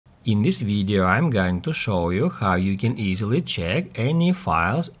In this video, I'm going to show you how you can easily check any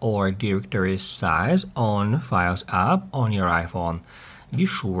files or directories size on Files app on your iPhone. Be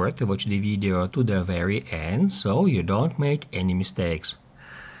sure to watch the video to the very end so you don't make any mistakes.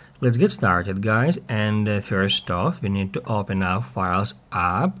 Let's get started, guys, and first off we need to open our Files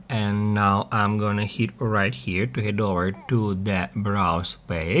app, and now I'm gonna hit right here to head over to the browse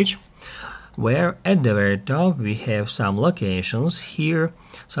page, where at the very top we have some locations here,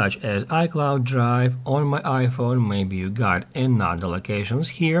 such as iCloud Drive on my iPhone. Maybe you got another locations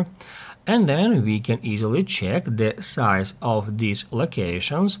here, and then we can easily check the size of these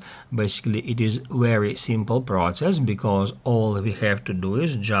locations. Basically, it is very simple process because all we have to do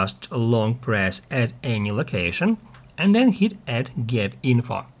is just long press at any location and then hit add get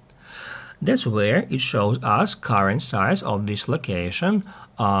info. That's where it shows us current size of this location.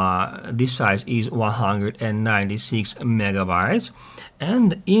 This size is 196 megabytes,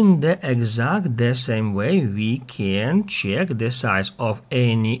 and in the exact the same way we can check the size of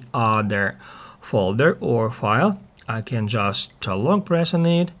any other folder or file. I can just long press on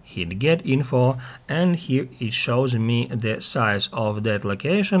it, hit get info, and here it shows me the size of that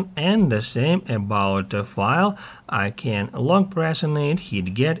location, and the same about the file. I can long press on it,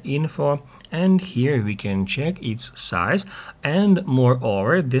 hit get info, and here we can check its size, and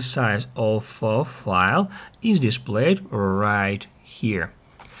moreover the size of a file is displayed right here.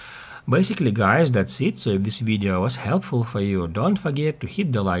 Basically, guys, that's it. So if this video was helpful for you, don't forget to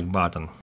hit the like button.